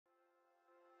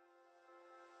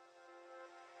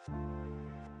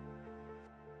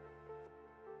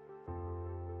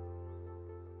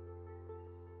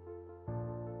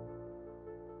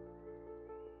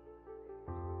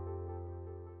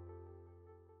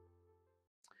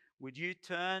Would you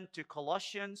turn to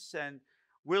Colossians, and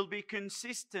we'll be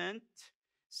consistent.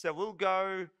 So we'll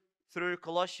go through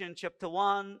Colossians chapter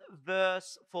 1,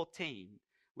 verse 14.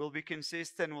 We'll be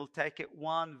consistent. We'll take it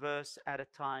one verse at a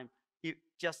time,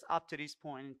 just up to this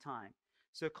point in time.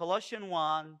 So Colossians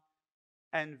 1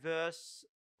 and verse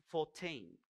 14.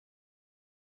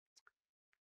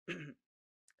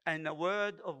 And the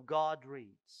word of God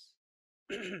reads,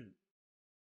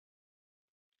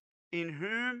 in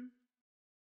whom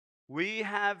we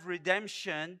have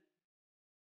redemption,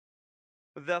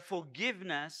 the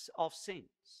forgiveness of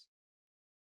sins.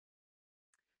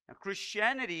 Now,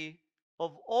 Christianity,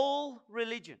 of all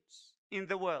religions in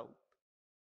the world,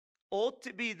 ought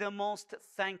to be the most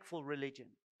thankful religion.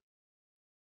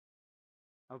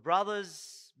 Now,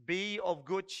 brothers, be of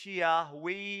good cheer.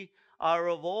 We are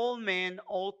of all men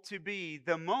ought to be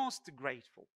the most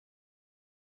grateful.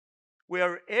 We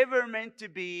are ever meant to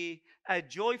be a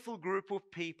joyful group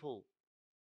of people,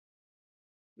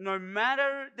 no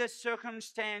matter the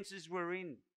circumstances we're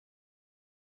in,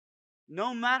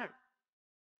 no matter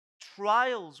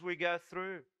trials we go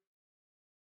through.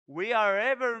 We are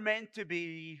ever meant to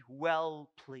be well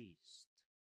pleased.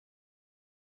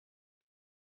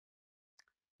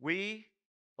 We,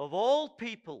 of all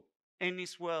people in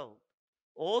this world,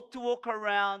 ought to walk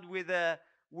around with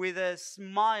a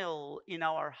smile in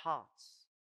our hearts.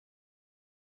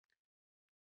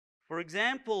 For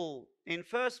example, in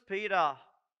 1 Peter,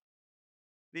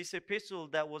 this epistle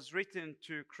that was written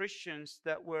to Christians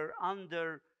that were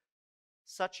under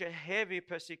such a heavy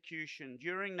persecution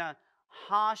during the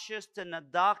harshest and the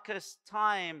darkest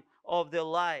time of their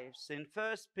lives, in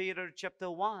 1 Peter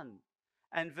chapter 1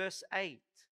 and verse 8,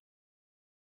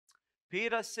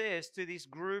 Peter says to this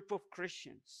group of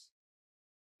Christians,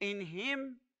 in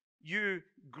him you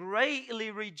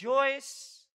greatly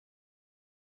rejoice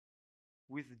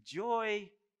with joy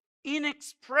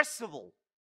inexpressible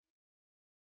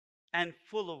and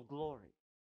full of glory.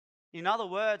 In other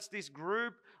words, this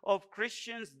group of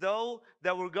Christians, though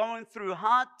that were going through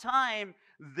hard time,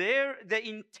 the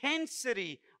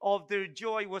intensity of their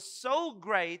joy was so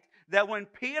great that when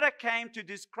Peter came to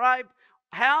describe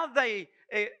how they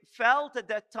felt at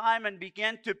that time and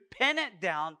began to pen it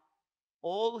down,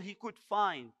 all he could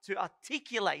find to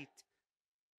articulate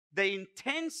the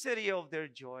intensity of their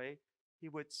joy, he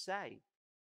would say,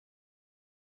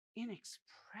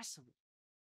 inexpressible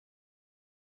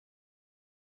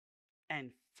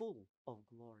and full of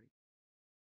glory.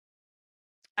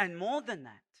 And more than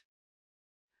that,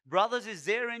 brothers, is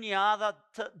there any other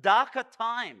darker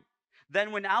time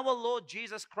than when our Lord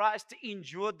Jesus Christ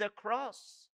endured the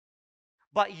cross?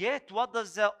 But yet, what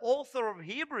does the author of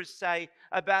Hebrews say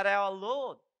about our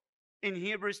Lord? In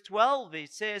Hebrews 12,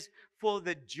 it says, for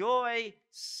the joy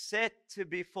set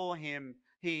before him,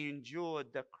 he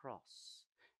endured the cross.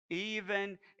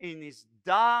 Even in his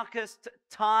darkest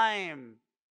time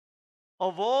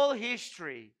of all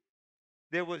history,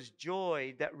 there was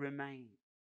joy that remained.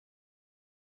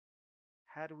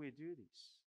 How do we do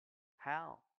this?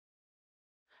 How?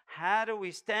 How do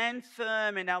we stand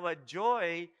firm in our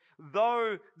joy,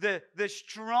 though the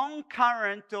strong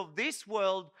current of this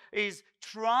world is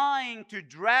trying to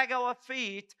drag our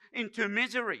feet into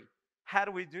misery? How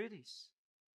do we do this?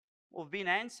 We've been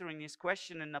answering this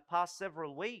question in the past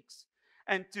several weeks.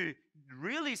 And to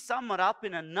really sum it up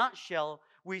in a nutshell,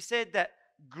 we said that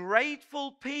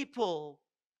grateful people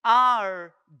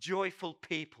are joyful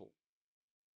people.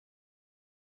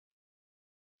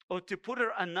 Or to put it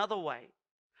another way,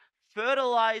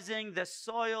 fertilizing the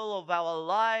soil of our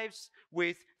lives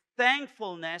with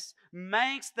thankfulness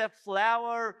makes the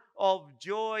flower of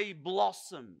joy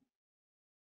blossom.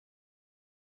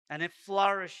 And it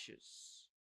flourishes.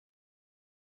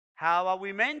 How are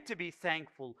we meant to be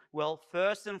thankful? Well,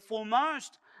 first and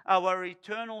foremost, our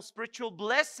eternal spiritual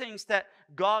blessings that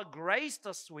God graced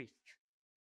us with.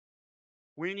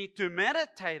 We need to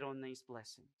meditate on these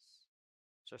blessings.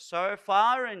 So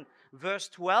far in verse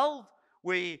 12,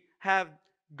 we have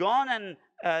gone and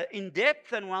in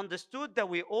depth and we understood that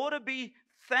we ought to be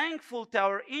thankful to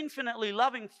our infinitely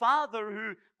loving Father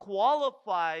who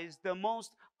qualifies the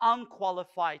most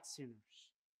unqualified sinners.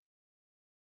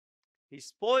 He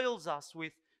spoils us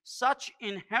with such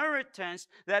inheritance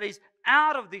that is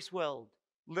out of this world,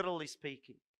 literally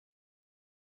speaking.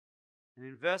 And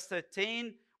in verse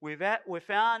 13, we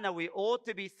found that we ought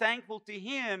to be thankful to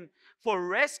Him for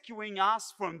rescuing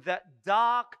us from that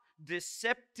dark,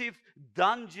 deceptive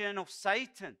dungeon of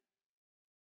Satan.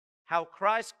 How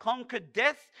Christ conquered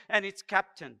death and its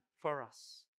captain for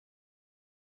us.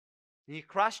 He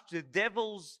crushed the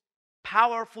devil's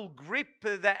powerful grip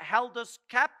that held us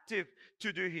captive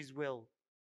to do His will.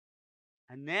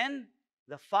 And then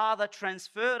the Father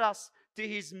transferred us to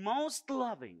His most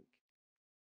loving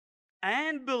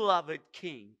and beloved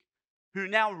King, who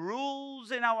now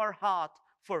rules in our heart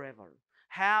forever.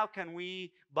 How can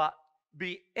we but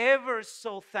be ever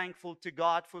so thankful to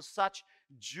God for such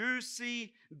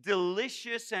juicy,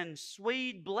 delicious, and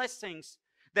sweet blessings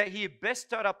that He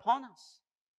bestowed upon us?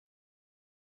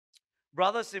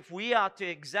 Brothers, if we are to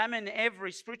examine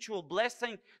every spiritual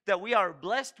blessing that we are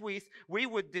blessed with, we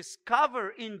would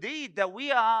discover indeed that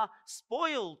we are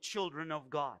spoiled children of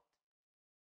God.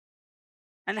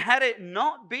 And had it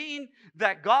not been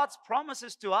that God's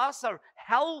promises to us are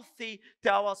healthy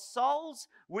to our souls,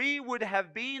 we would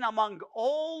have been among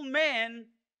all men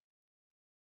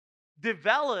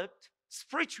developed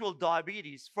spiritual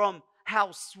diabetes from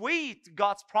how sweet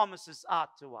God's promises are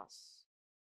to us.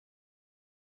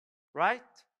 Right?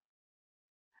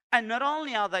 And not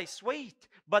only are they sweet,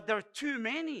 but there are too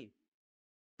many.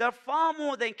 There are far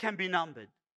more than can be numbered.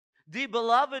 Dear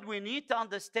beloved, we need to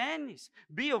understand this.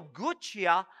 Be of good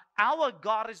cheer. Our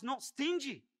God is not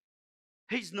stingy.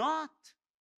 He's not.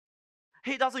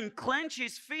 He doesn't clench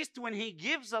His fist when He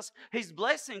gives us His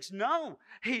blessings. No,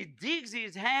 He digs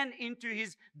His hand into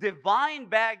His divine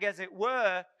bag, as it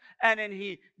were, and then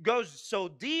He goes so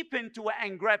deep into it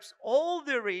and grabs all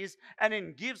there is and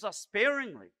then gives us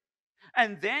sparingly.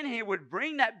 And then He would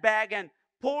bring that bag and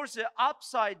pours it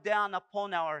upside down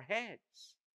upon our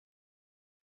heads.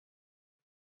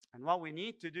 And what we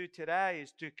need to do today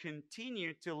is to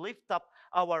continue to lift up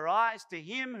our eyes to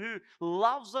Him who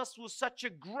loves us with such a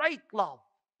great love.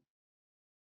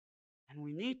 And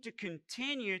we need to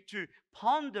continue to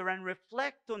ponder and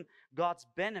reflect on God's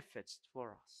benefits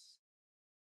for us.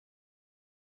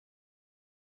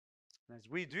 As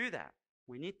we do that,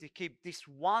 we need to keep this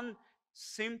one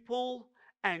simple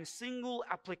and single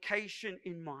application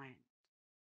in mind,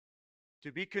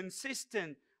 to be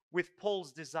consistent with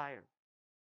Paul's desire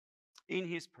in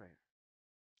his prayer.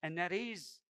 And that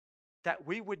is that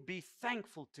we would be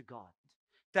thankful to God,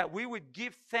 that we would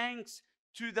give thanks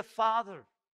to the Father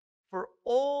for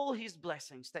all His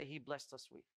blessings that He blessed us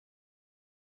with.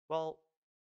 Well,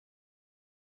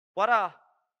 what are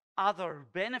other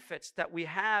benefits that we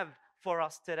have for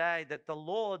us today that the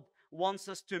Lord wants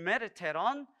us to meditate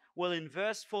on? Well, in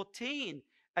verse 14,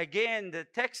 again, the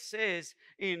text says,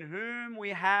 in whom we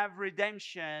have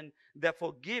redemption, the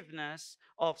forgiveness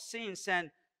of sins.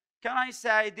 And can I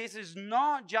say, this is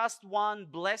not just one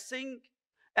blessing.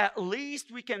 At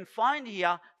least we can find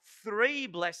here 3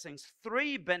 blessings,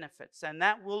 3 benefits. And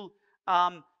that will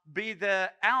be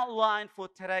the outline for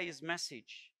today's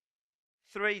message.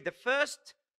 3. The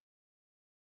first,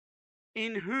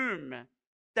 in whom,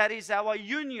 that is our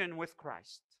union with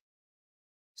Christ.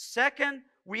 Second,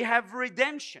 we have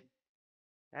redemption.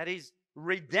 That is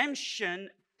redemption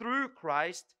through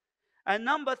Christ. And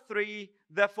number 3,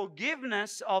 the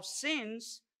forgiveness of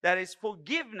sins. That is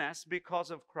forgiveness because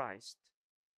of Christ.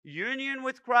 Union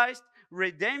with Christ,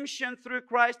 redemption through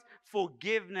Christ,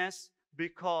 forgiveness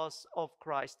because of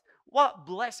Christ. What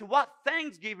blessing, what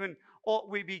thanksgiving ought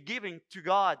we be giving to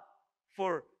God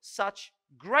for such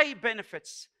great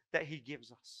benefits that He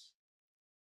gives us.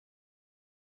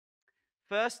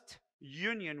 First,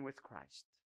 union with Christ.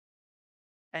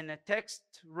 And the text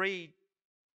reads,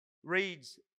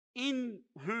 in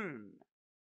whom.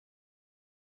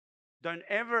 Don't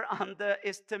ever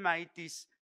underestimate this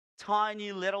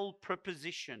tiny little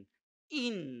preposition,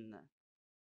 in.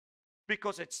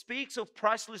 Because it speaks of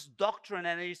priceless doctrine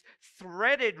and it is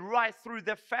threaded right through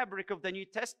the fabric of the New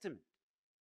Testament.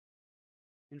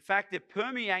 In fact, it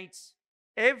permeates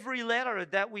every letter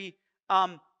that we,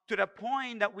 to the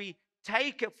point that we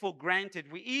take it for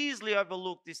granted. We easily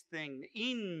overlook this thing,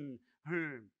 in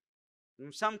whom.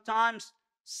 And sometimes,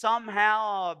 somehow,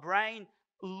 our brain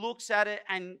looks at it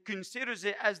and considers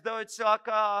it as though it's like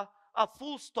a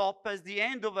full stop as the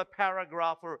end of a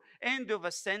paragraph or end of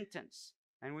a sentence.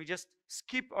 And we just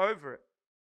skip over it.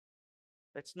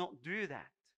 Let's not do that.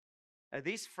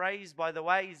 This phrase, by the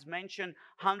way, is mentioned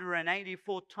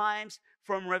 184 times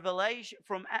from Revelation,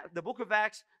 from the book of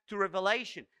Acts to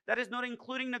Revelation. That is not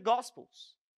including the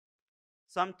Gospels.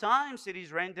 Sometimes it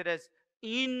is rendered as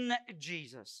in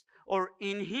Jesus, or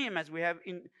in Him, as we have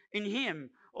in Him,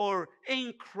 or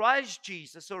in Christ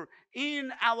Jesus, or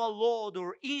in our Lord,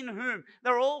 or in whom.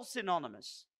 They're all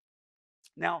synonymous.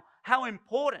 Now, how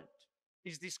important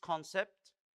is this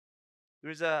concept?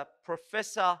 There is a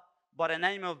professor by the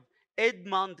name of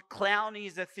Edmund Clowney.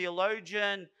 He's a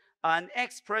theologian, an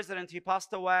ex-president. He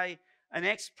passed away, an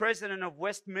ex-president of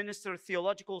Westminster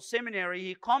Theological Seminary.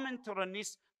 He commented on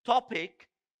this topic,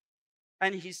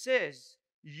 and he says,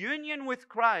 union with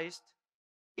Christ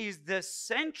is the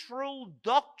central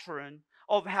doctrine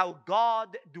of how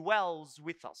God dwells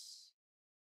with us.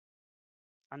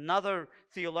 Another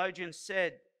theologian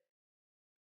said,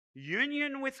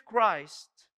 union with Christ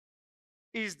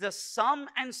is the sum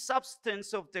and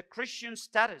substance of the Christian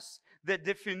status, the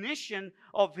definition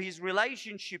of his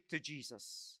relationship to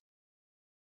Jesus.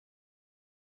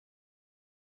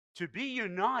 To be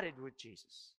united with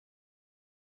Jesus.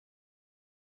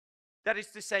 That is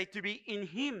to say, to be in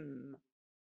him.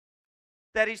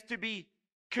 That is to be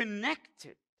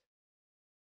connected.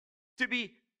 To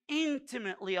be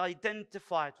intimately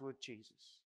identified with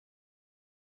Jesus.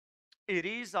 It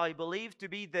is, I believe, to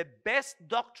be the best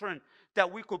doctrine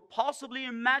that we could possibly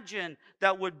imagine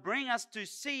that would bring us to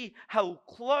see how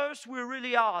close we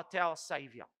really are to our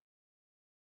Savior.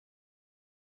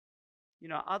 You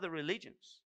know, other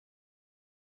religions,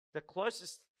 the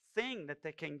closest thing that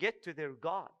they can get to their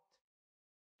God,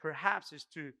 perhaps, is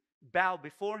to bow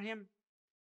before him.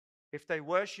 If they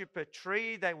worship a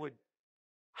tree, they would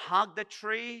hug the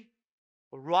tree,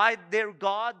 ride their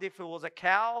God if it was a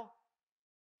cow.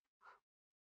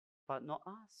 But not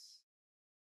us.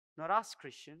 Not us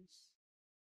Christians.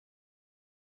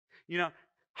 You know,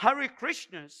 Hare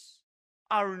Krishnas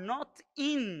are not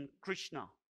in Krishna.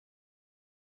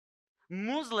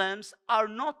 Muslims are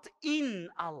not in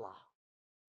Allah.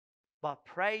 But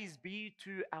praise be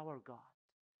to our God.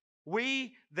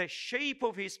 We, the sheep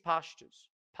of his pasture,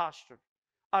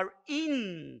 are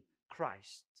in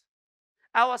Christ.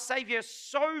 Our Savior is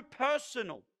so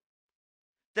personal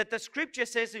that the scripture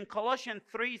says in Colossians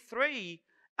 3:3,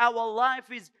 our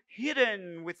life is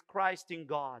hidden with Christ in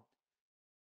God.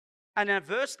 And a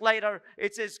verse later,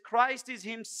 it says, Christ is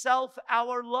himself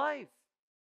our life.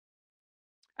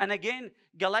 And again,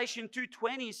 Galatians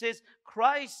 2:20 says,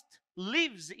 Christ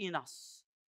lives in us.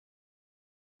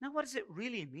 Now, what does it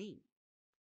really mean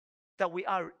that we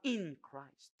are in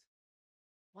Christ?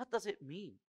 What does it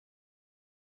mean?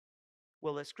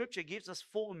 Well, the scripture gives us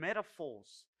 4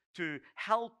 metaphors to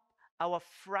help our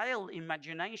frail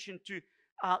imagination to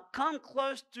come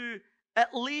close to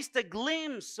at least a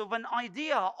glimpse of an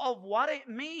idea of what it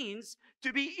means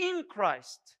to be in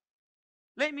Christ.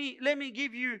 Let me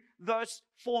give you those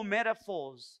 4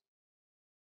 metaphors.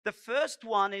 The first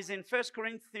one is in 1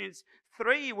 Corinthians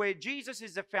 3, where Jesus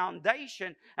is the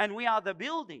foundation and we are the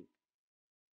building.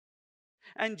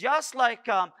 And just like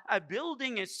a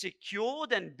building is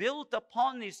secured and built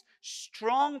upon this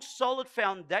strong, solid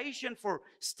foundation for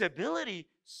stability,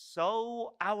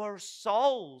 so our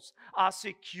souls are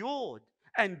secured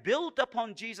and built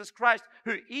upon Jesus Christ,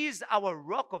 who is our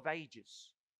rock of ages.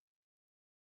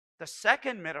 The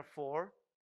second metaphor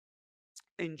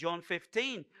in John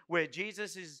 15, where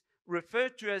Jesus is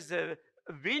referred to as the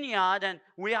vineyard and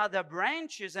we are the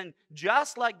branches, and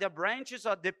just like the branches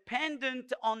are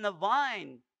dependent on the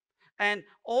vine and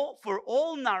for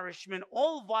all nourishment,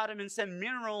 all vitamins and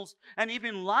minerals, and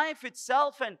even life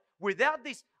itself, and without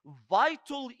this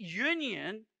vital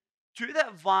union to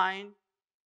that vine,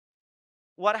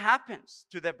 what happens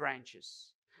to the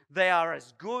branches? They are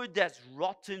as good as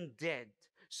rotten dead.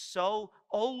 So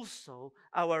also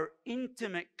our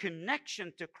intimate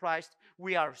connection to Christ,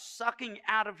 we are sucking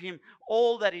out of him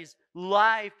all that is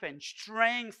life and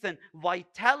strength and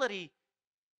vitality.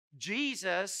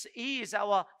 Jesus is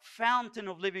our fountain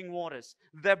of living waters,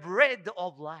 the bread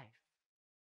of life.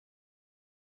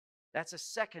 That's a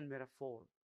second metaphor.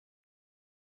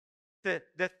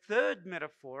 The third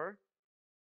metaphor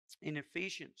in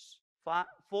Ephesians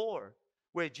 4,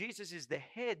 where Jesus is the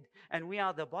head and we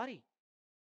are the body.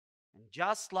 And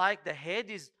just like the head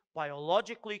is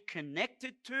biologically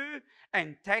connected to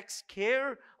and takes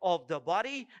care of the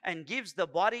body and gives the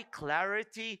body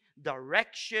clarity,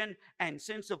 direction, and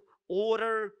sense of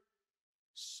order,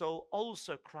 so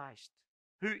also Christ,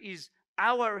 who is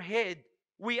our head,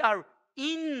 we are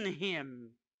in him.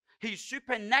 He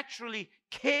supernaturally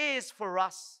cares for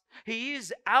us. He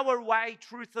is our way,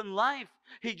 truth, and life.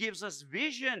 He gives us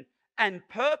vision and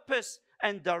purpose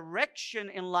and direction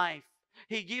in life.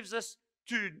 He gives us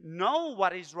to know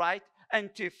what is right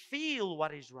and to feel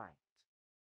what is right.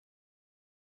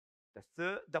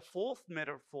 The fourth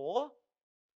metaphor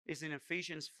is in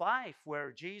Ephesians 5,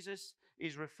 where Jesus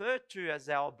is referred to as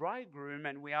our bridegroom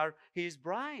and we are his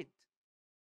bride.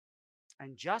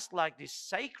 And just like this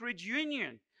sacred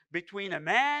union between a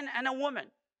man and a woman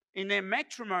in their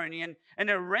matrimony, and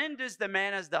it renders the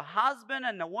man as the husband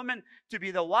and the woman to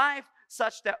be the wife,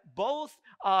 such that both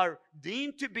are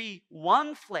deemed to be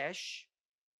one flesh.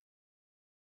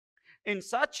 in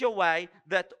such a way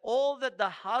that all that the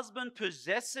husband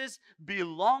possesses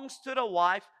belongs to the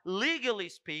wife, legally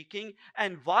speaking,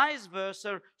 and vice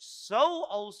versa, so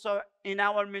also in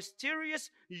our mysterious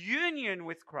union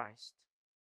with Christ.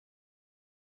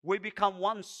 We become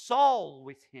one soul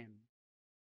with Him.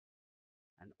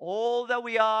 And all that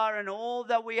we are and all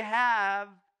that we have,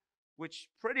 which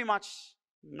pretty much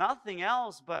nothing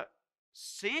else but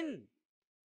sin,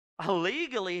 are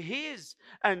legally His,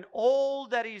 and all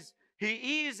that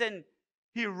He is and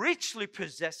He richly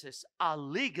possesses are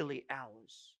legally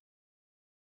ours.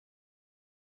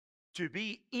 To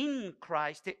be in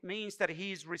Christ, it means that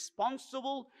He is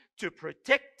responsible to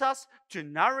protect us, to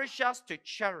nourish us, to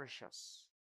cherish us.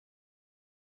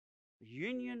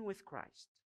 Union with Christ,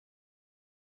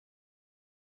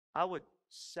 I would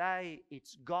say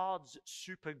it's God's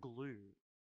super glue,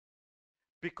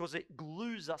 because it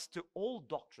glues us to all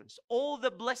doctrines, all the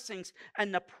blessings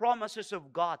and the promises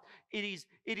of God. It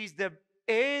is the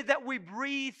air that we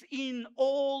breathe in,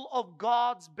 all of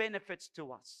God's benefits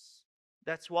to us.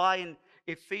 That's why in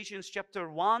Ephesians chapter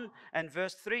 1 and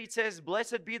verse 3 it says,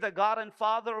 "Blessed be the God and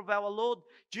Father of our Lord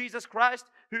Jesus Christ,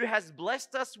 who has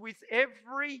blessed us with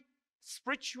every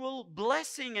spiritual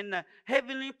blessing in the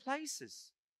heavenly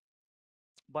places."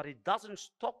 But it doesn't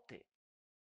stop there.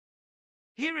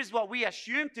 Here is what we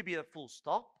assume to be the full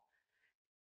stop.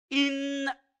 In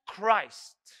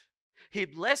Christ, He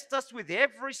blessed us with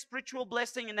every spiritual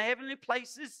blessing in the heavenly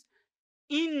places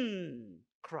in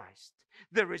Christ.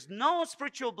 There is no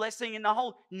spiritual blessing in the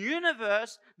whole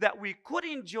universe that we could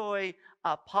enjoy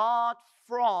apart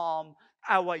from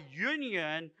our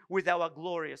union with our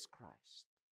glorious Christ.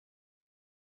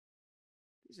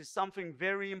 This is something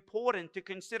very important to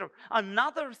consider.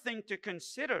 Another thing to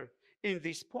consider in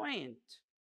this point,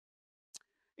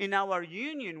 in our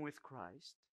union with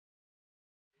Christ,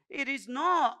 it is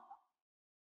not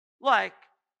like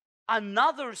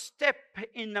another step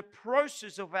in the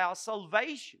process of our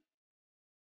salvation.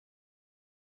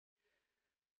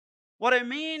 What I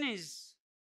mean is,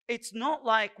 it's not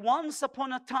like once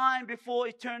upon a time before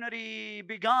eternity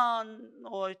began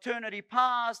or eternity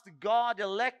passed, God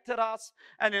elected us,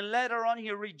 and then later on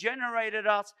He regenerated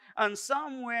us, and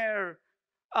somewhere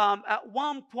at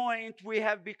one point we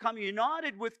have become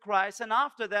united with Christ, and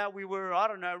after that we were,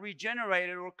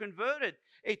 regenerated or converted.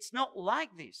 It's not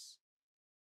like this.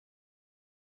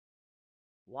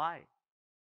 Why?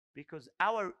 Because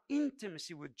our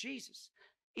intimacy with Jesus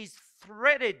is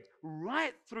threaded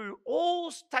right through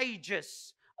all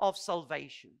stages of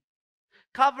salvation,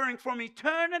 covering from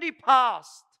eternity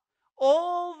past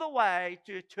all the way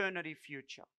to eternity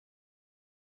future.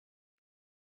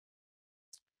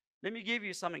 Let me give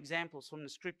you some examples from the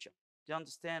scripture to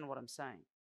understand what I'm saying.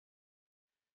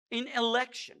 In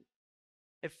election,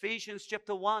 Ephesians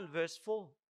chapter 1 verse 4,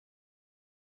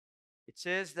 it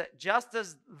says that just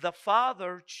as the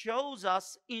Father chose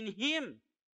us in Him,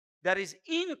 that is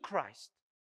in Christ,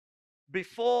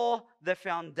 before the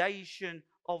foundation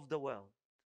of the world.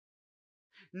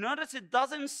 Notice it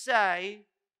doesn't say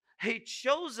He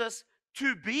chose us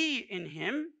to be in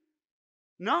Him.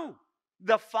 No.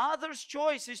 The Father's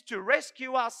choice is to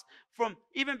rescue us from,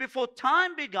 even before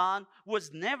time began,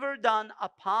 was never done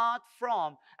apart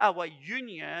from our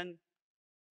union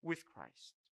with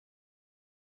Christ.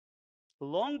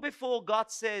 Long before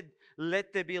God said,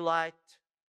 "Let there be light,"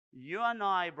 you and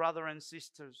I, brothers and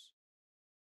sisters,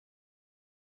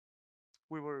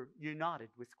 we were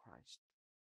united with Christ.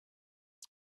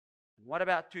 And what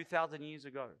about 2,000 years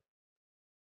ago?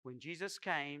 When Jesus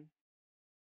came,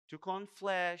 took on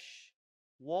flesh,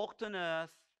 walked on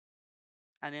earth,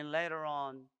 and then later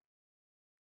on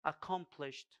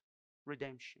accomplished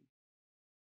redemption.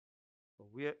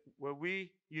 Were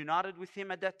we united with Him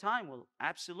at that time? Well,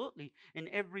 absolutely. In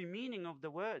every meaning of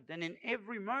the word and in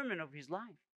every moment of His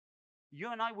life. You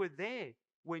and I were there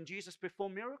when Jesus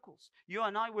performed miracles. You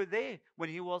and I were there when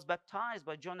He was baptized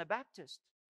by John the Baptist.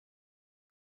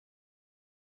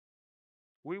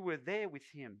 We were there with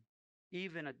Him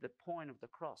even at the point of the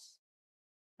cross.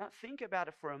 Now think about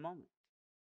it for a moment.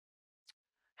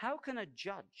 How can a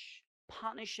judge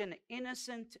punish an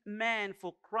innocent man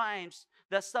for crimes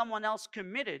that someone else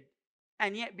committed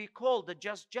and yet be called a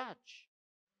just judge?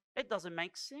 It doesn't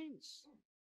make sense.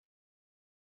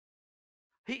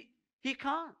 He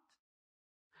can't.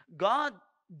 God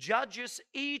judges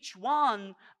each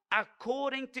one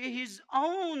according to His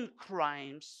own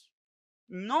crimes,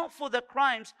 not for the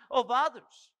crimes of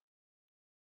others.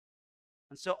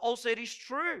 And so also it is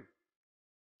true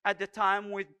at the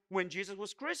time when Jesus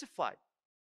was crucified.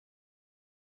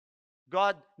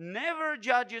 God never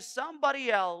judges somebody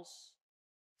else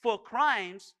for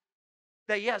crimes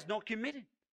that he has not committed.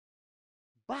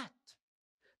 But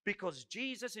because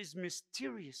Jesus is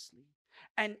mysteriously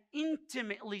and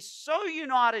intimately so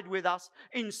united with us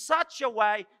in such a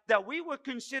way that we were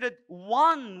considered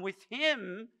one with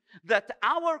him, that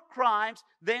our crimes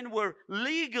then were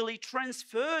legally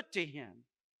transferred to him.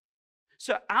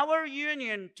 So our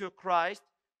union to Christ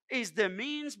is the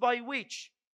means by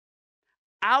which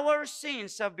our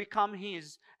sins have become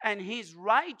his and his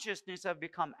righteousness have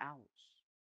become ours.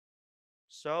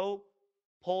 So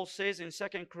Paul says in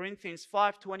 2 Corinthians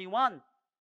 5:21,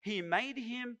 he made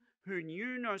him who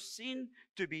knew no sin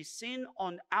to be sin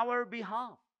on our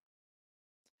behalf,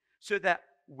 so that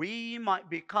we might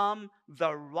become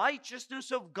the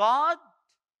righteousness of God.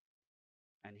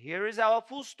 And here is our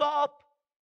full stop.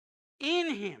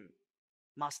 In him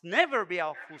must never be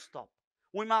our full stop.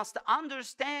 We must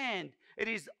understand it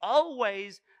is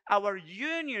always our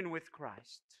union with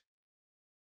Christ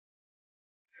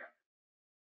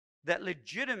that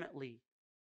legitimately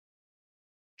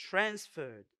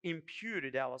transferred,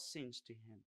 imputed our sins to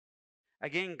him.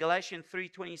 Again, Galatians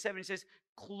 3:27 says,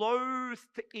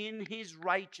 clothed in his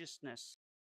righteousness.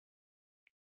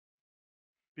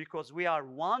 Because we are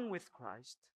one with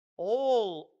Christ,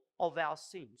 all of our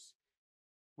sins,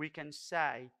 we can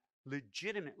say,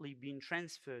 legitimately being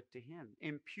transferred to him,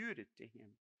 imputed to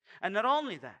him. And not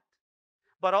only that,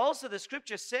 but also the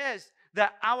scripture says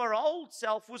that our old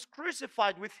self was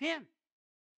crucified with him.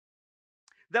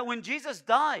 That when Jesus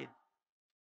died,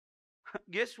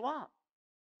 guess what?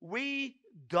 We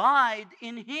died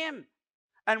in him.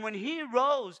 And when he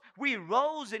rose, we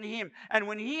rose in him. And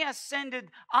when he ascended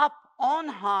up on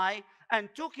high and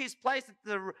took his place at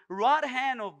the right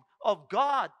hand of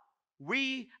God,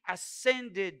 we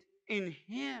ascended in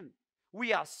him.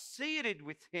 We are seated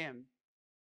with him.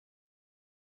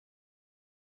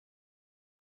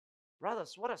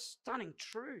 Brothers, what a stunning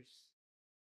truth.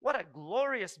 What a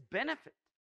glorious benefit.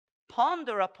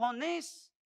 Ponder upon this.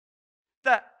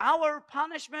 That our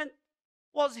punishment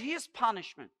was his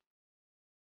punishment.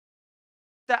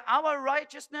 That our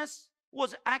righteousness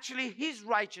was actually his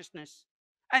righteousness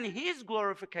and his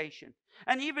glorification.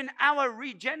 And even our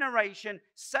regeneration,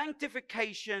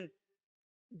 sanctification,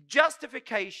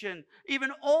 justification,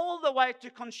 even all the way to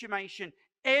consummation,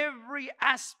 every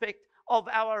aspect of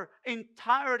our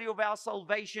entirety of our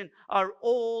salvation are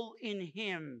all in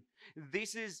him.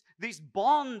 This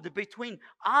bond between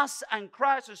us and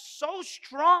Christ is so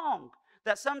strong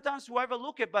that sometimes we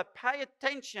overlook it. But pay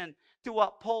attention to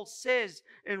what Paul says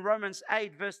in Romans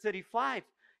 8 verse 35.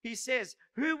 He says,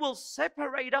 who will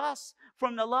separate us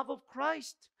from the love of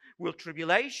Christ? Will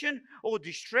tribulation or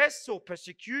distress or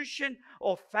persecution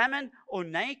or famine or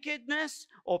nakedness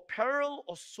or peril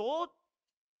or sword?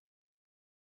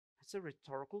 That's a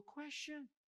rhetorical question.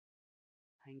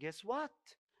 And guess what?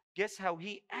 Guess how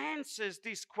he answers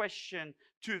this question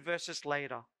 2 verses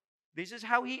later. This is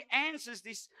how he answers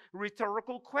this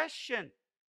rhetorical question.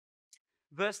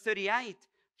 Verse 38,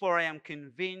 for I am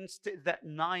convinced that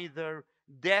neither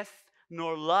death,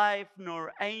 nor life,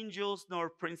 nor angels, nor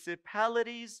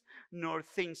principalities, nor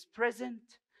things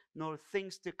present, nor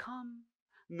things to come,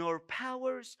 nor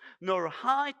powers, nor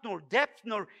height, nor depth,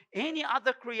 nor any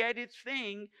other created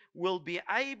thing will be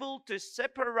able to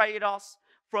separate us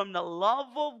from the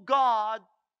love of God,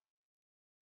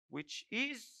 which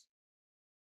is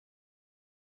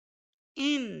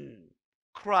in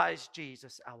Christ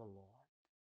Jesus our Lord.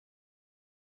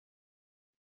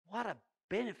 What a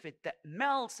benefit that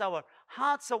melts our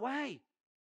hearts away.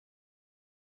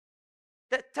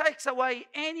 That takes away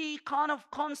any kind of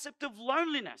concept of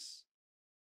loneliness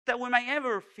that we may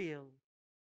ever feel.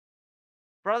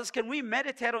 Brothers, can we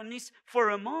meditate on this for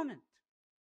a moment?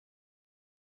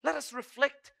 Let us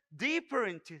reflect deeper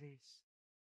into this.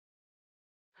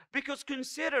 Because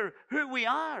consider who we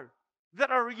are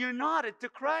that are united to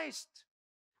Christ.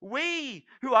 We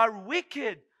who are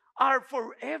wicked are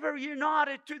forever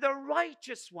united to the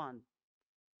righteous one.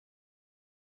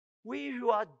 We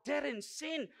who are dead in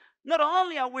sin, not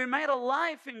only are we made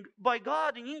alive by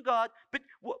God and in God,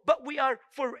 but we are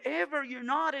forever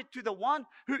united to the one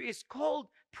who is called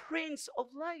Prince of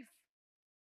Life.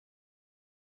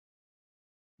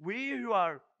 We who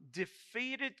are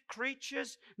defeated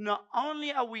creatures, not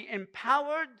only are we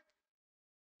empowered,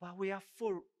 but we are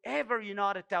forever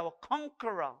united to our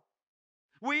conqueror.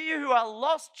 We who are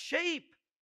lost sheep,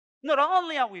 not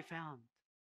only are we found,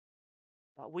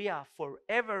 but we are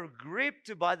forever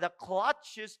gripped by the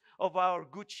clutches of our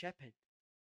good shepherd.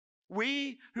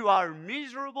 We who are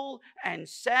miserable and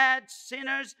sad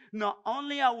sinners, not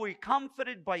only are we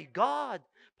comforted by God,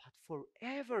 but but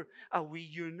forever are we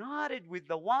united with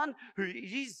the one who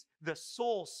is the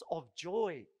source of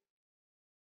joy.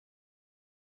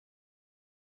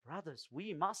 Brothers,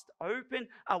 we must open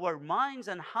our minds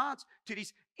and hearts to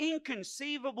this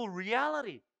inconceivable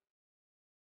reality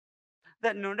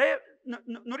that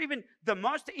not even the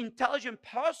most intelligent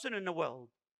person in the world,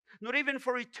 not even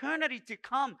for eternity to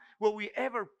come, will we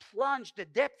ever plunge the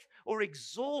depth or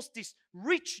exhaust this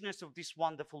richness of this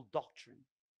wonderful doctrine.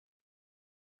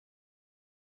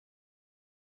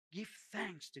 Give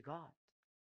thanks to God.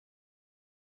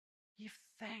 Give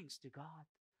thanks to God.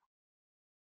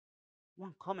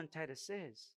 One commentator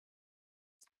says,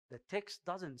 the text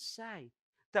doesn't say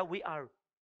that we are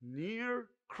near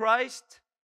Christ,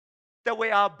 that we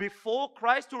are before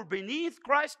Christ or beneath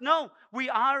Christ. No, we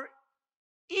are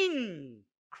in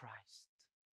Christ.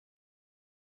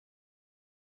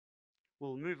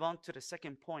 We'll move on to the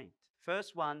second point.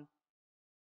 First one,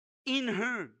 in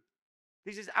whom.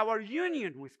 This is our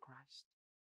union with Christ.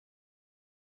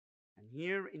 And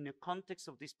here, in the context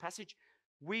of this passage,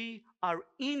 we are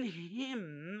in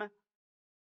Him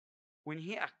when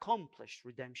He accomplished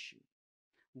redemption.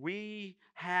 We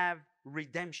have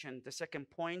redemption. The second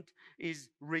point is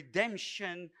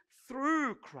redemption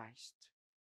through Christ.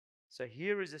 So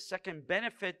here is a second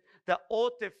benefit that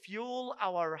ought to fuel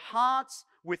our hearts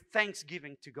with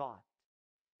thanksgiving to God,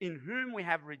 in whom we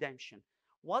have redemption.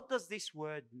 What does this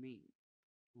word mean?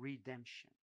 Redemption.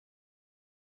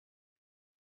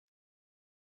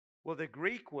 Well, the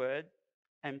Greek word,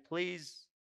 and please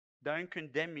don't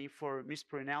condemn me for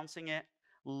mispronouncing it,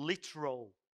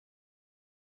 literal.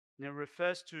 And it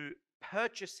refers to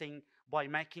purchasing by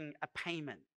making a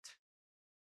payment,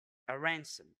 a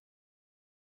ransom.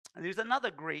 And there's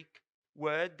another Greek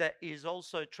word that is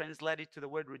also translated to the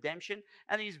word redemption,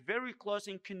 and is very close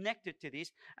and connected to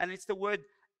this, and it's the word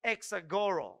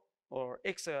exagoro or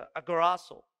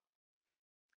exagorazo,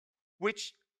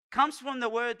 which comes from the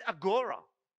word agora.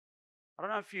 I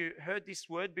don't know if you heard this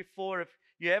word before, if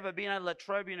you ever been at La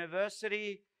Trobe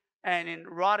University, and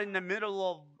right in the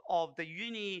middle of the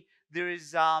uni, there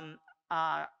is a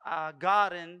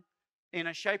garden in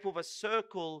a shape of a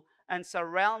circle and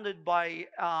surrounded by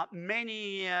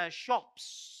many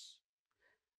shops.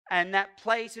 And that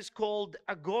place is called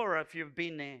Agora, if you've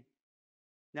been there.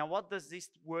 Now, what does this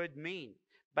word mean?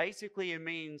 Basically, it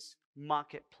means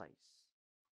marketplace.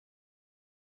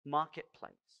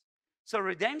 Marketplace. So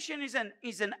redemption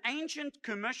is an ancient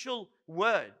commercial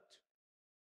word.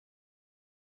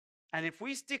 And if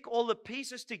we stick all the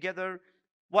pieces together,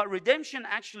 what redemption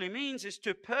actually means is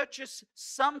to purchase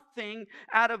something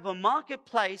out of a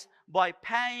marketplace by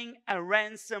paying a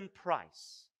ransom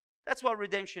price. That's what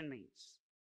redemption means.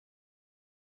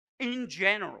 In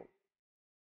general.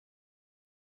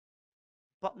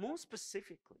 But more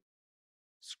specifically,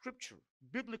 Scripture,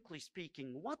 biblically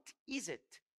speaking, what is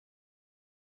it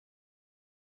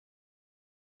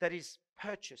that is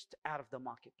purchased out of the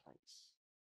marketplace?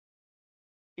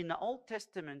 In the Old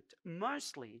Testament,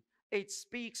 mostly, it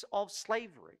speaks of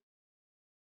slavery.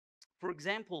 For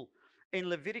example, in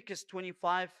Leviticus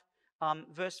 25,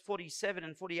 verse 47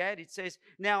 and 48, it says,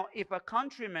 "Now, if a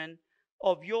countryman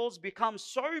of yours becomes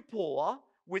so poor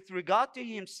with regard to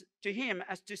him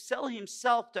as to sell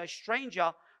himself to a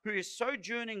stranger who is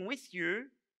sojourning with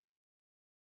you,"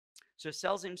 so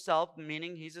sells himself,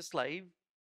 meaning he's a slave,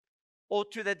 "or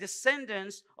to the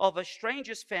descendants of a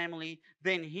stranger's family,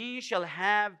 then he shall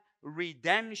have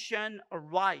redemption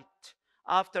right.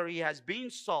 After he has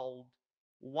been sold,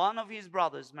 one of his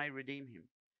brothers may redeem him."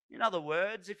 In other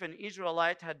words, if an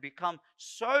Israelite had become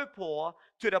so poor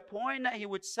to the point that he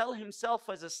would sell himself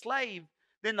as a slave,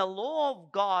 then the law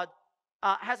of God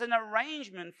has an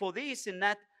arrangement for this, in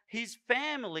that his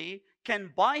family can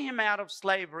buy him out of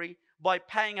slavery by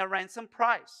paying a ransom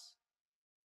price.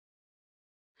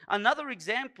 Another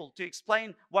example to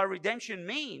explain what redemption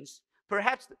means,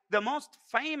 perhaps the most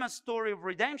famous story of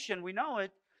redemption, we know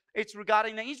it, it's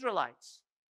regarding the Israelites.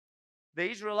 The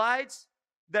Israelites,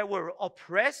 they were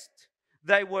oppressed,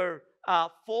 they were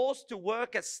forced to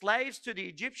work as slaves to the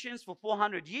Egyptians for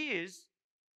 400 years.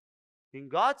 And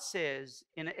God says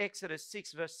in Exodus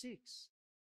 6 verse 6,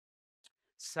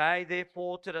 "Say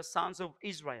therefore to the sons of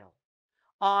Israel,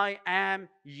 I am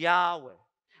Yahweh,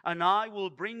 and I will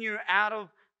bring you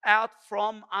out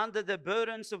from under the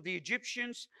burdens of the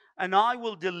Egyptians, and I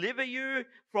will deliver you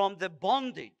from the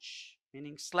bondage,"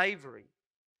 meaning slavery.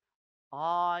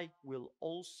 "I will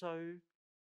also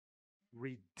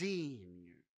redeem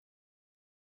you."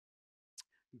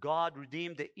 God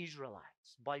redeemed the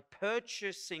Israelites by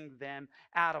purchasing them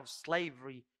out of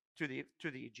slavery to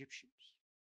the Egyptians.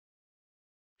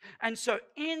 And so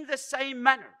in the same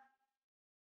manner,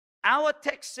 Our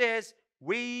text says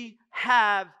we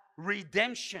have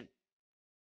redemption.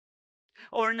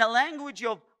 Or in the language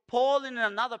of Paul in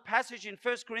another passage in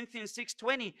 1 Corinthians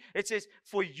 6:20, it says,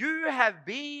 "For you have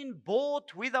been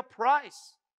bought with a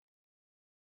price."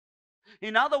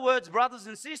 In other words, brothers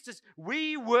and sisters,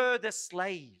 we were the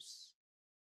slaves.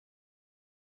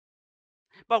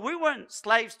 But we weren't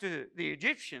slaves to the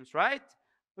Egyptians, right?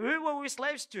 Who were we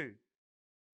slaves to?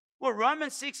 Well,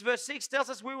 Romans 6 verse 6 tells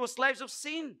us we were slaves of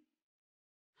sin.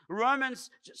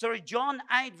 John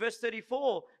 8 verse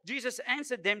 34, Jesus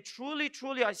answered them, "Truly,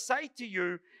 truly, I say to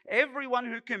you, everyone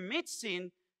who commits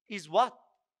sin is" what?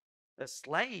 A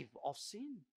slave of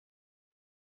sin.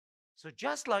 So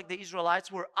just like the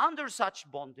Israelites were under such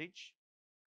bondage,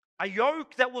 a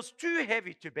yoke that was too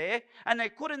heavy to bear, and they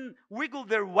couldn't wiggle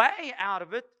their way out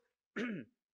of it,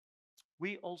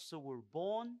 we also were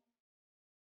born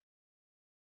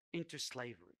into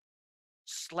slavery.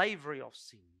 Slavery of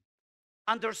sin.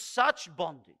 Under such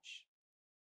bondage.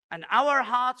 And our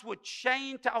hearts were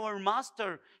chained to our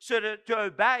master so to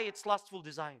obey its lustful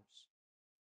desires.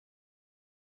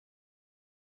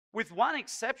 With one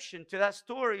exception to that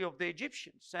story of the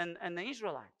Egyptians and the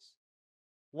Israelites.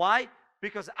 Why?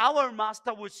 Because our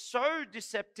master was so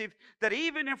deceptive that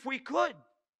even if we could,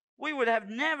 we would have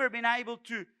never been able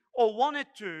to or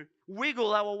wanted to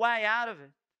wiggle our way out of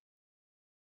it.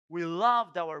 We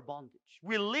loved our bondage.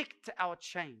 We licked our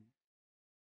chain.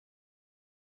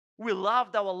 We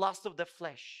loved our lust of the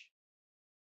flesh,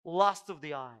 lust of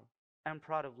the eye, and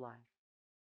pride of life.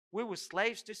 We were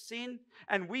slaves to sin,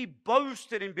 and we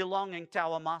boasted in belonging to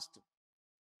our master.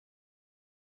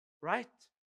 Right?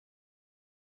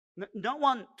 No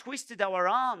one twisted our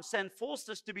arms and forced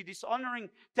us to be dishonoring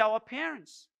to our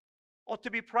parents or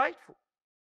to be prideful.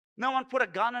 No one put a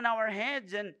gun in our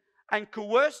heads and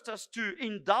coerced us to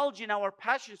indulge in our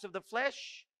passions of the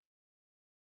flesh.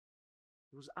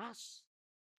 It was us.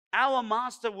 Our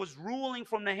master was ruling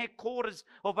from the headquarters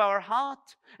of our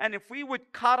heart. And if we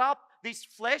would cut up this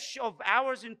flesh of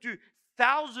ours into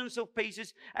thousands of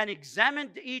pieces and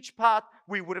examined each part,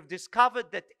 we would have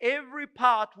discovered that every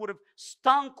part would have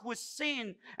stunk with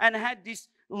sin and had this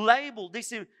label,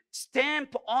 this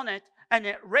stamp on it, and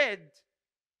it read,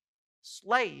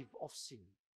 "Slave of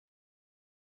sin."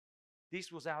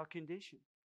 This was our condition.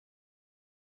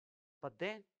 But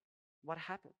then, what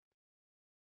happened?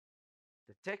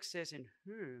 The text says, "In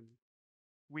whom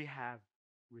we have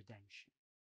redemption."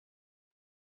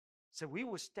 So we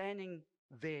were standing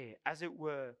there, as it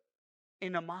were,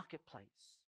 in a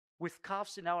marketplace, with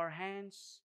cuffs in our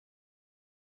hands,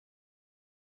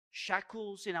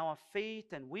 shackles in our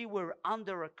feet, and we were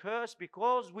under a curse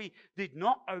because we did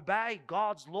not obey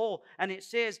God's law. And it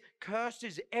says, "Cursed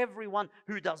is everyone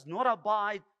who does not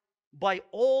abide by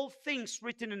all things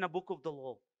written in the book of the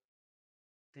law."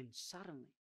 Then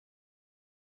suddenly,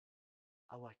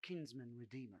 our kinsman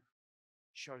redeemer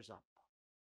shows up.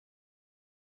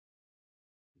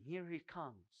 And here he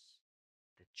comes,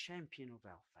 the champion of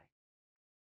our faith.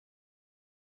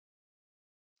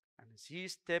 And as he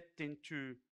stepped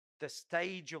into the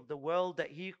stage of the world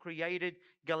that he created,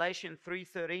 Galatians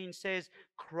 3:13 says,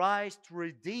 "Christ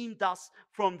redeemed us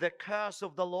from the curse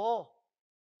of the law."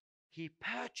 He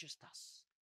purchased us.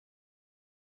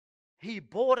 He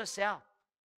bought us out.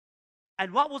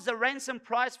 And what was the ransom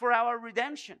price for our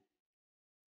redemption?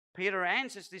 Peter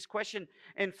answers this question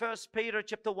in 1 Peter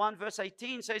chapter 1 verse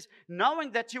 18, says,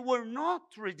 "Knowing that you were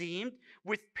not redeemed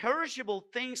with perishable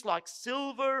things like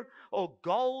silver or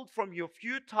gold from your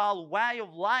futile way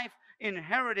of life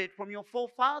inherited from your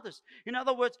forefathers." In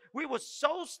other words, we were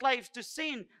so slaves to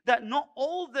sin that not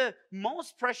all the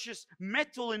most precious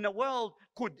metal in the world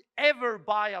could ever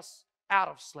buy us out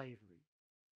of slavery.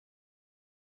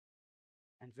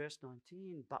 And verse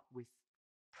 19, "But with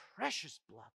precious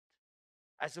blood,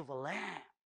 as of a lamb,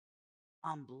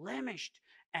 unblemished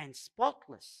and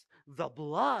spotless, the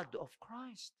blood of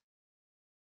Christ."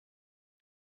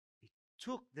 It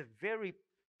took the very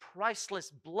priceless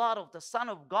blood of the Son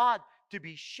of God to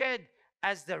be shed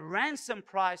as the ransom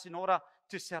price in order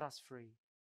to set us free.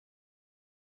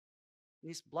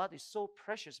 This blood is so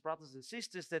precious, brothers and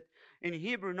sisters, that in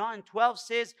Hebrews 9:12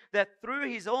 says that through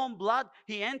his own blood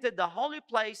he entered the holy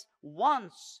place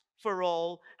once for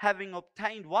all, having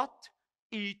obtained what?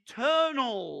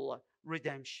 Eternal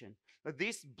redemption.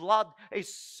 This blood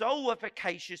is so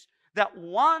efficacious that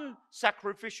one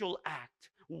sacrificial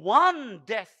act, one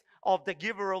death of the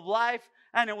giver of life,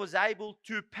 and it was able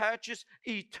to purchase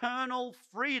eternal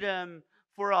freedom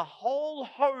for a whole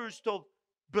host of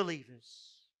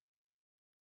believers.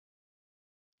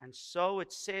 And so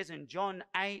it says in John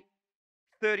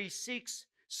 8:36,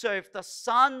 So if the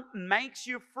Son makes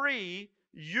you free,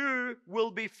 you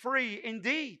will be free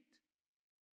indeed.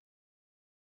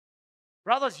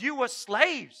 Brothers, you were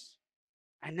slaves,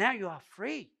 and now you are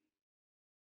free.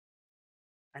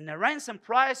 And the ransom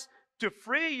price to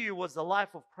free you was the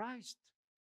life of Christ.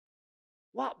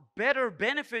 What better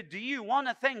benefit do you want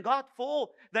to thank God for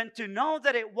than to know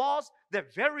that it was the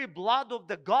very blood of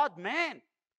the God-man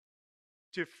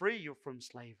to free you from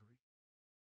slavery?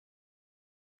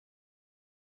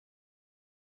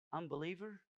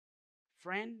 Unbeliever,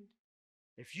 friend,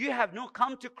 if you have not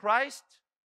come to Christ,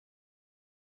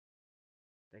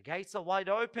 the gates are wide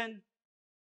open.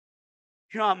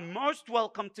 You are most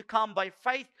welcome to come by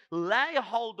faith, lay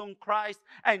hold on Christ,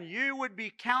 and you would be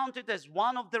counted as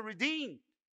one of the redeemed.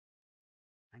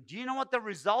 And do you know what the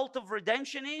result of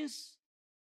redemption is?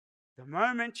 The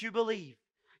moment you believe,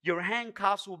 your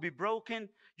handcuffs will be broken,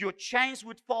 your chains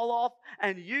would fall off,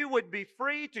 and you would be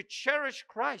free to cherish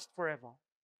Christ forever.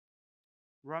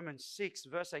 Romans 6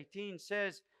 verse 18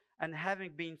 says, and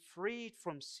having been freed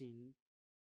from sin,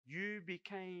 you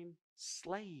became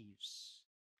slaves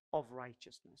of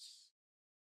righteousness.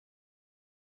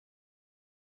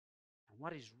 And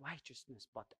what is righteousness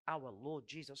but our Lord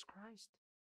Jesus Christ?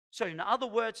 So in other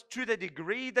words, to the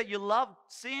degree that you love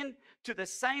sin, to the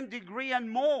same degree and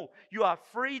more, you are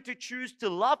free to choose to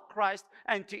love Christ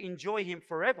and to enjoy Him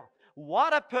forever.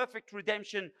 What a perfect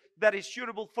redemption that is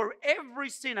suitable for every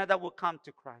sinner that will come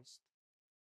to Christ.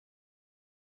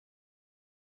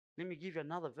 Let me give you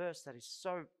another verse that is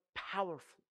so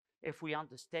powerful if we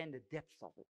understand the depth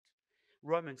of it.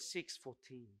 Romans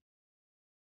 6:14.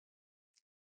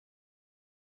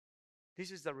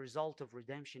 This is the result of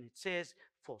redemption. It says,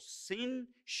 for sin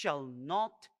shall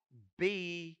not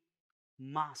be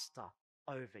master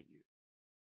over you.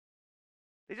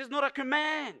 It is not a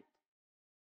command.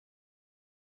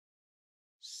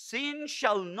 Sin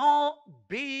shall not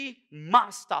be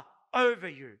master over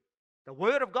you. The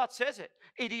Word of God says it.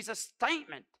 It is a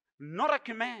statement, not a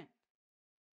command.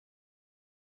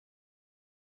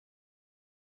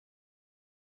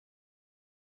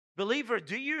 Believer,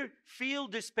 do you feel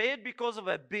despaired because of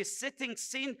a besetting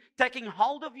sin taking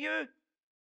hold of you?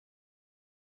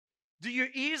 Do you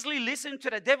easily listen to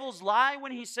the devil's lie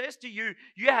when he says to you,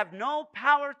 you have no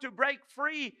power to break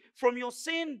free from your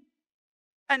sin?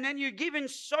 And then you give in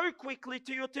so quickly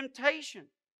to your temptation.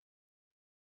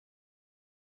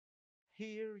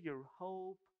 Here your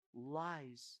hope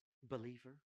lies,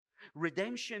 believer.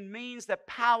 Redemption means the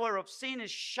power of sin is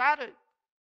shattered.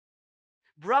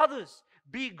 Brothers,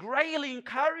 be greatly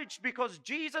encouraged because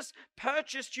Jesus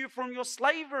purchased you from your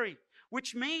slavery,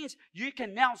 which means you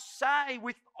can now say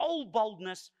with all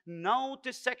boldness, no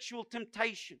to sexual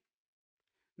temptation,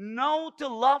 no to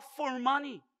love for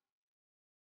money,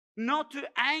 no to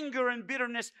anger and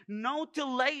bitterness, no to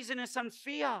laziness and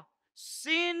fear.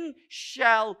 Sin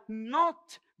shall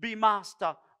not be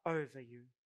master over you.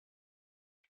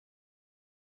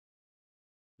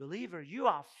 Believer, you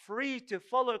are free to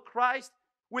follow Christ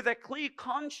with a clear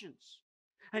conscience.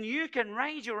 And you can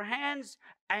raise your hands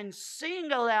and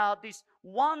sing aloud this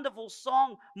wonderful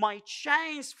song. My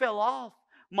chains fell off.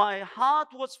 My heart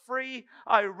was free.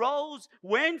 I rose,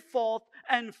 went forth,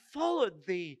 and followed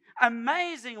thee.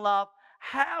 Amazing love.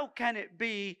 How can it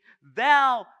be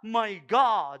thou, my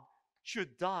God,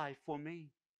 should die for me?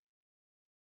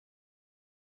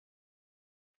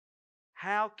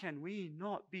 How can we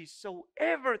not be so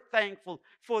ever thankful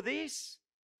for this?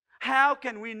 How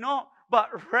can we not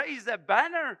but raise a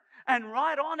banner and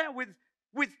write on it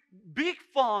with big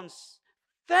fonts,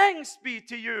 thanks be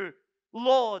to you,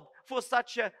 Lord, for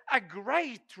such a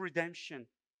great redemption.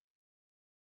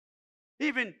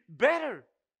 Even better,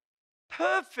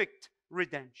 perfect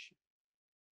redemption.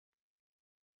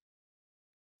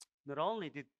 Not only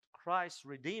did Christ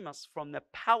redeem us from the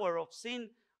power of sin,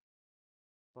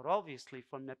 but obviously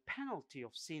from the penalty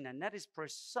of sin. And that is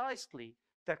precisely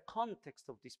the context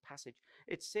of this passage.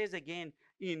 It says again,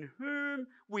 in whom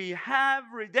we have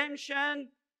redemption,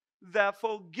 the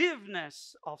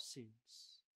forgiveness of sins.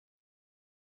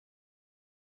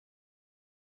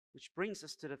 Which brings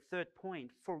us to the third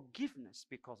point, forgiveness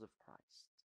because of Christ.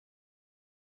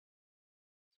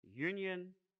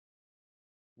 Union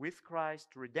with Christ,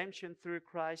 redemption through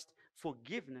Christ,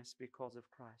 forgiveness because of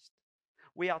Christ.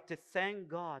 We are to thank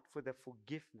God for the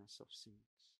forgiveness of sins.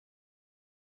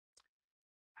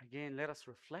 Again, let us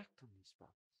reflect on this,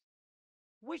 brothers.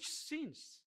 Which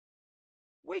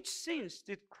sins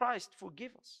did Christ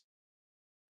forgive us?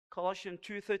 Colossians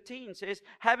 2:13 says,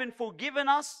 having forgiven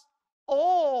us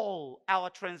all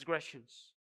our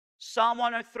transgressions. Psalm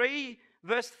 103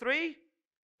 verse 3,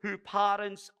 who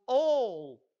pardons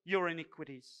all your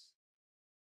iniquities.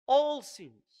 All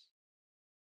sins.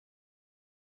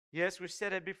 Yes, we've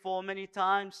said it before many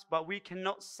times, but we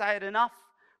cannot say it enough.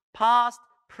 Past,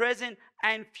 present,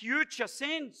 and future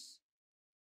sins.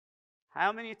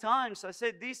 How many times I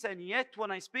said this, and yet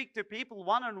when I speak to people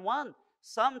one-on-one,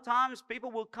 sometimes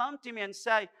people will come to me and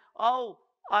say, oh,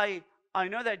 I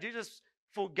know that Jesus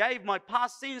forgave my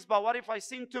past sins, but what if I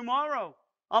sin tomorrow?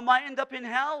 I might end up in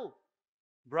hell.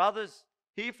 Brothers,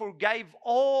 He forgave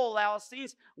all our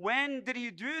sins. When did He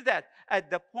do that? At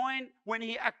the point when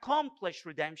He accomplished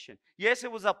redemption. Yes,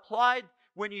 it was applied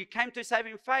when you came to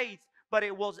saving faith, but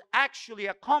it was actually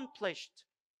accomplished.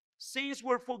 Sins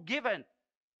were forgiven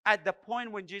at the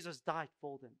point when Jesus died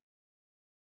for them.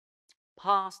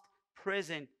 Past,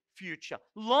 present, future.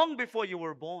 Long before you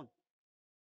were born.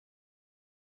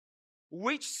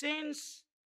 Which sins?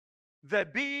 The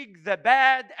big, the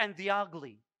bad, and the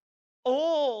ugly.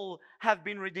 All have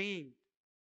been redeemed.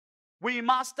 We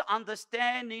must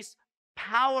understand this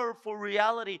powerful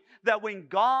reality that when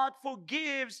God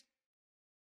forgives,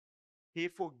 He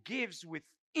forgives with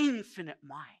infinite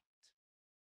might.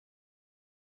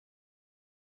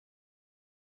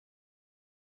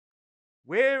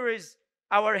 Where is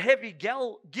our heavy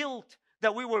guilt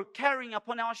that we were carrying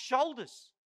upon our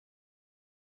shoulders?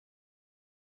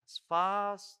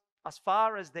 As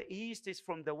far as the east is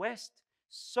from the west,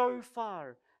 so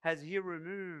far has He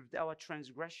removed our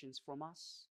transgressions from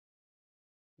us.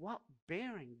 What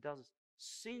bearing does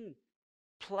sin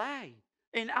play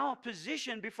in our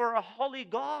position before a holy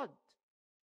God?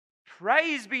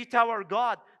 Praise be to our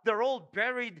God. They're all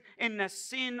buried in a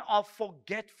sin of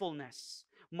forgetfulness.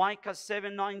 Micah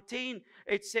 7:19,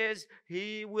 it says,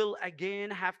 He will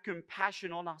again have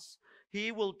compassion on us.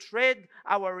 He will tread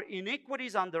our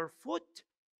iniquities underfoot.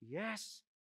 Yes.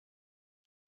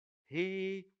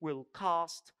 He will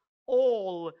cast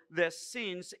all their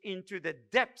sins into the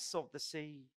depths of the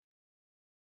sea.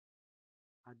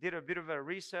 I did a bit of a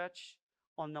research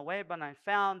on the web and I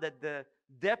found that the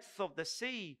depth of the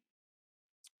sea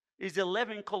is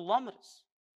 11 kilometers.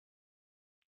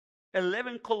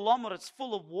 11 kilometers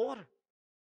full of water.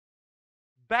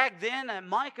 Back then, at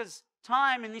Micah's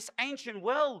time in this ancient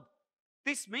world,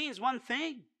 this means one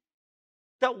thing,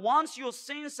 that once your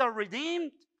sins are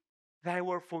redeemed, they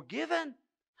were forgiven.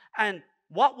 And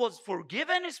what was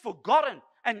forgiven is forgotten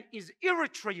and is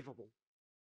irretrievable.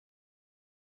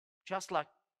 Just like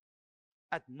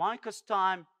at Micah's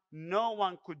time, no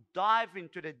one could dive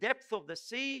into the depth of the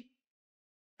sea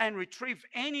and retrieve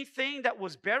anything that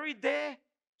was buried there,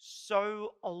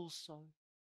 so also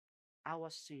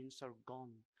our sins are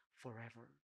gone forever.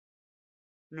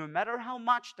 No matter how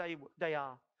much they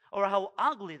are or how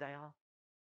ugly they are.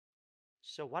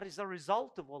 So what is the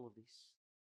result of all of this?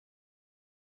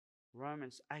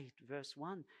 Romans 8 verse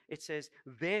 1, it says,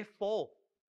 therefore,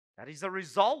 that is the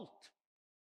result.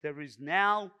 There is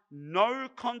now no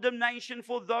condemnation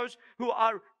for those who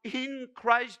are in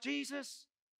Christ Jesus.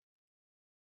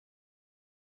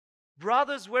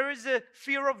 Brothers, where is the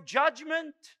fear of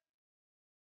judgment?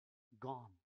 Gone.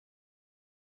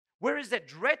 Where is the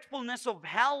dreadfulness of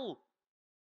hell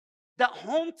that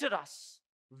haunted us?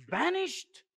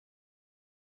 Vanished.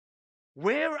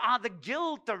 Where are the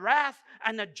guilt, the wrath,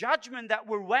 and the judgment that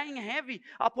were weighing heavy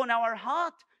upon our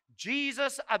heart?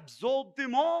 Jesus absorbed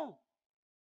them all.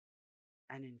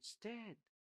 And instead,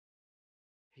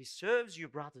 He serves you,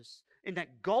 brothers, in a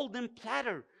golden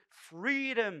platter.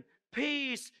 Freedom,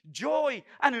 peace, joy,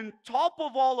 and on top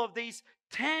of all of these,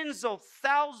 tens of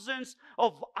thousands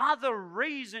of other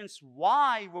reasons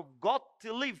why we've got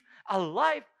to live a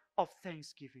life of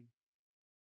thanksgiving.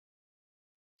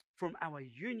 From our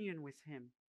union with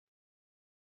Him,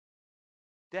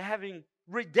 they're having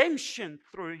redemption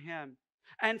through Him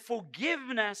and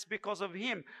forgiveness because of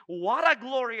Him. What a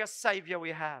glorious Savior we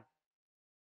have.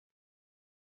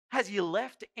 Has He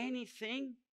left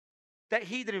anything that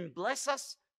He didn't bless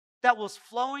us that was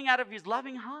flowing out of His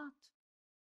loving heart?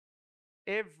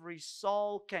 Every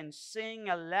soul can sing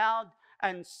aloud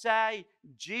and say,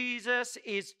 Jesus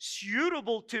is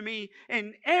suitable to me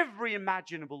in every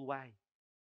imaginable way.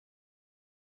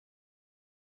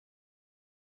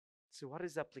 So what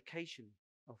is the application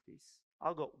of this?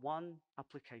 I've got one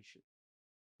application.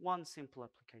 One simple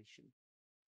application.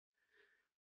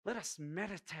 Let us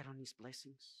meditate on His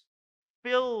blessings.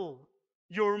 Fill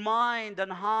your mind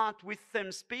and heart with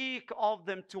them. Speak of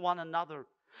them to one another.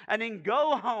 And then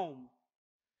go home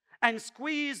and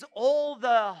squeeze all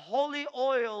the holy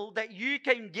oil that you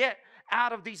can get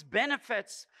out of these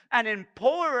benefits and then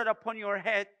pour it upon your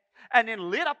head and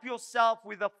then lit up yourself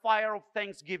with a fire of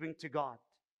thanksgiving to God.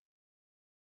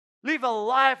 Live a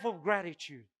life of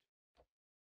gratitude.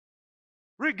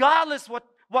 Regardless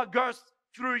what goes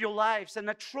through your lives and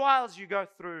the trials you go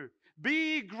through,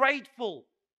 be grateful,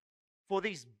 for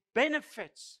these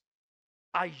benefits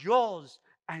are yours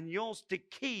and yours to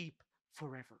keep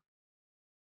forever.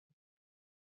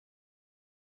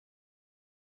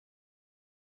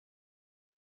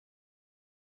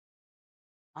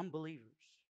 Unbelievers,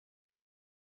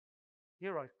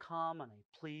 here I come and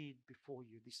I plead before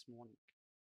you this morning.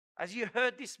 As you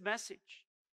heard this message,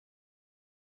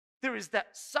 there is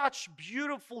that such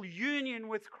beautiful union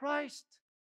with Christ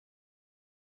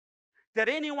that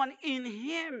anyone in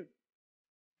Him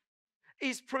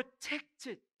is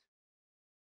protected.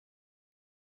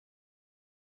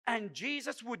 And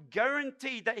Jesus would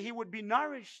guarantee that he would be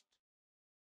nourished.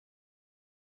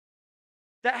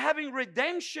 That having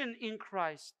redemption in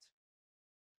Christ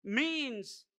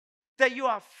means that you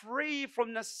are free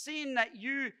from the sin that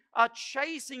you are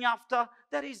chasing after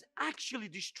that is actually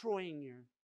destroying you.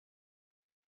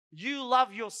 You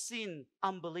love your sin,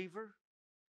 unbeliever.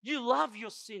 You love your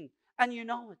sin and you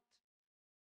know it.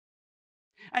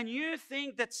 And you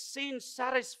think that sin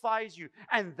satisfies you,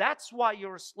 and that's why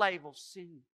you're a slave of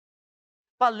sin.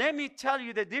 But let me tell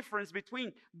you the difference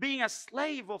between being a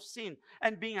slave of sin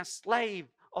and being a slave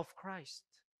of Christ.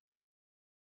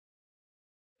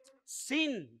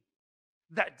 Sin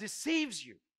that deceives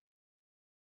you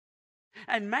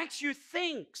and makes you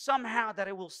think somehow that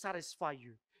it will satisfy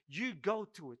you. You go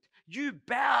to it, you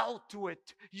bow to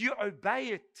it, you obey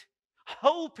it,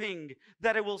 hoping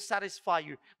that it will satisfy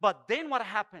you. But then what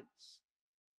happens?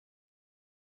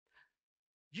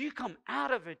 You come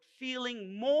out of it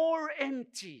feeling more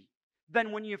empty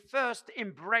than when you first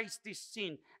embraced this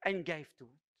sin and gave to it.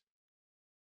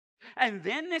 And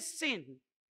then the sin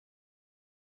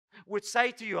would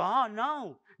say to you, oh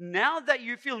no, now that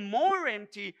you feel more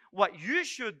empty, what you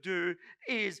should do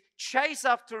is chase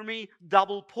after me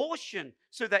double portion,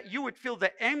 so that you would feel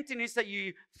the emptiness that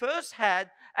you first had,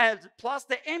 and plus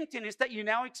the emptiness that you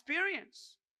now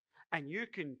experience. And you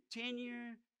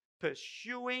continue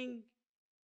pursuing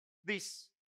this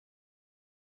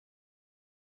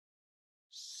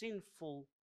sinful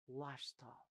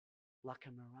lifestyle like a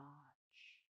mirage.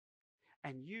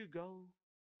 And you go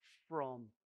from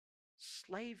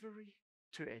slavery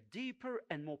to a deeper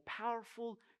and more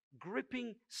powerful,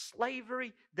 gripping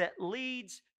slavery that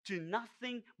leads to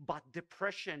nothing but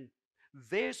depression.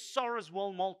 Their sorrows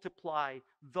will multiply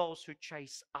those who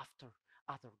chase after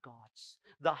other gods.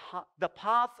 The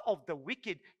path of the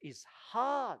wicked is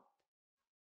hard.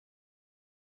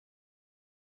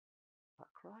 But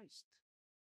Christ,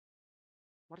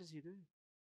 what does He do?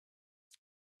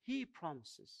 He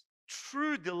promises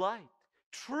true delight,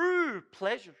 true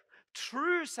pleasure,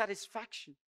 true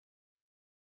satisfaction.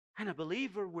 And a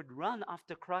believer would run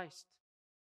after Christ.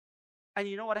 And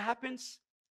you know what happens?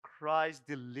 Christ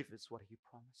delivers what He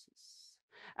promises.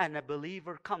 And a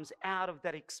believer comes out of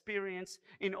that experience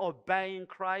in obeying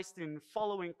Christ, in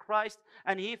following Christ,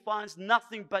 and he finds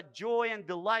nothing but joy and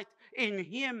delight in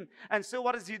Him. And so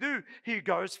what does he do? He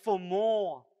goes for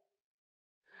more.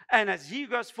 And as he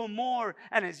goes for more,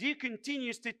 and as he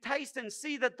continues to taste and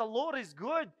see that the Lord is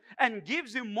good and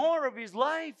gives him more of his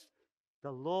life,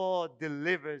 the Lord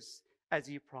delivers as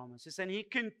He promises. And He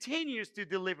continues to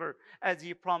deliver as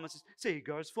He promises. So He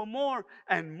goes for more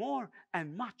and more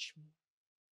and much more.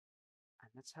 And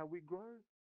that's how we grow.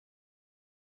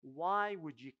 Why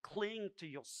would you cling to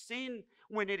your sin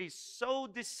when it is so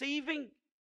deceiving?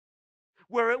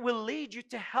 Where it will lead you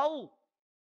to hell.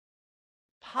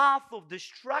 Path of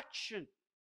destruction.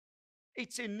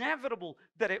 It's inevitable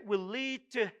that it will lead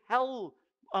to hell,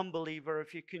 unbeliever,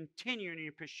 if you continue in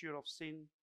your pursuit of sin.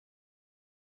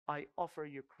 I offer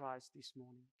you Christ this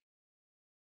morning.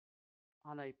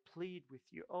 And I plead with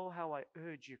you, oh, how I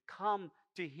urge you, come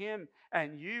to Him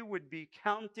and you would be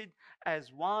counted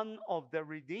as one of the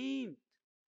redeemed.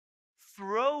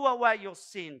 Throw away your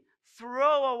sin.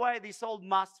 Throw away this old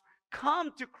master.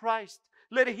 Come to Christ.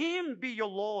 Let Him be your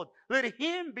Lord. Let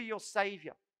Him be your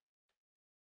Savior.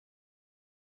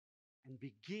 And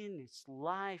begin this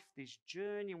life, this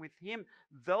journey with Him.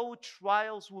 Though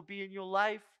trials will be in your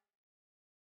life,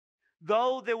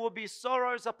 though there will be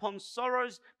sorrows upon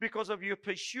sorrows because of your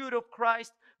pursuit of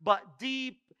Christ, but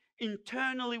deep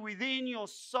internally within your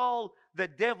soul, the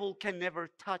devil can never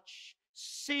touch.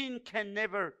 Sin can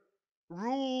never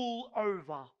rule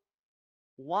over.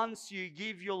 Once you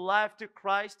give your life to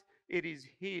Christ, it is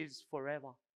His forever.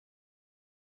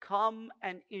 Come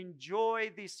and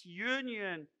enjoy this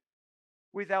union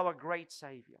with our great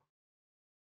Savior.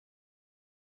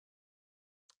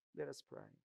 Let us pray.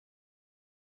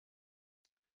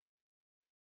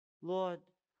 Lord,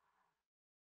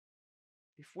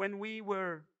 If when we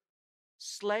were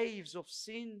slaves of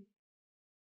sin,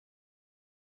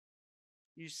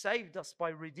 you saved us by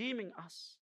redeeming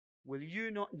us, will you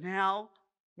not now,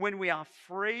 when we are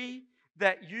free,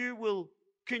 that you will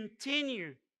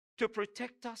continue to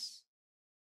protect us?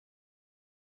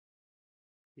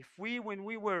 If we, when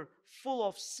we were full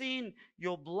of sin,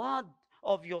 your blood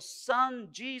of your Son,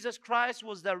 Jesus Christ,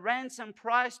 was the ransom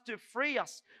price to free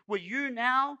us, will you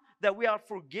now that we are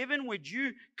forgiven, would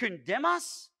you condemn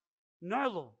us? No,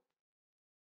 Lord.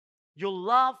 Your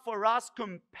love for us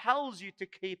compels you to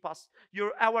keep us.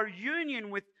 Our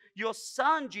union with your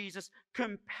Son, Jesus,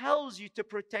 compels you to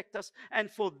protect us.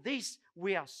 And for this,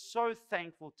 we are so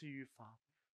thankful to you, Father.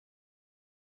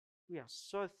 We are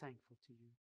so thankful to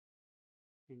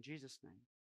you. In Jesus' name,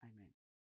 amen.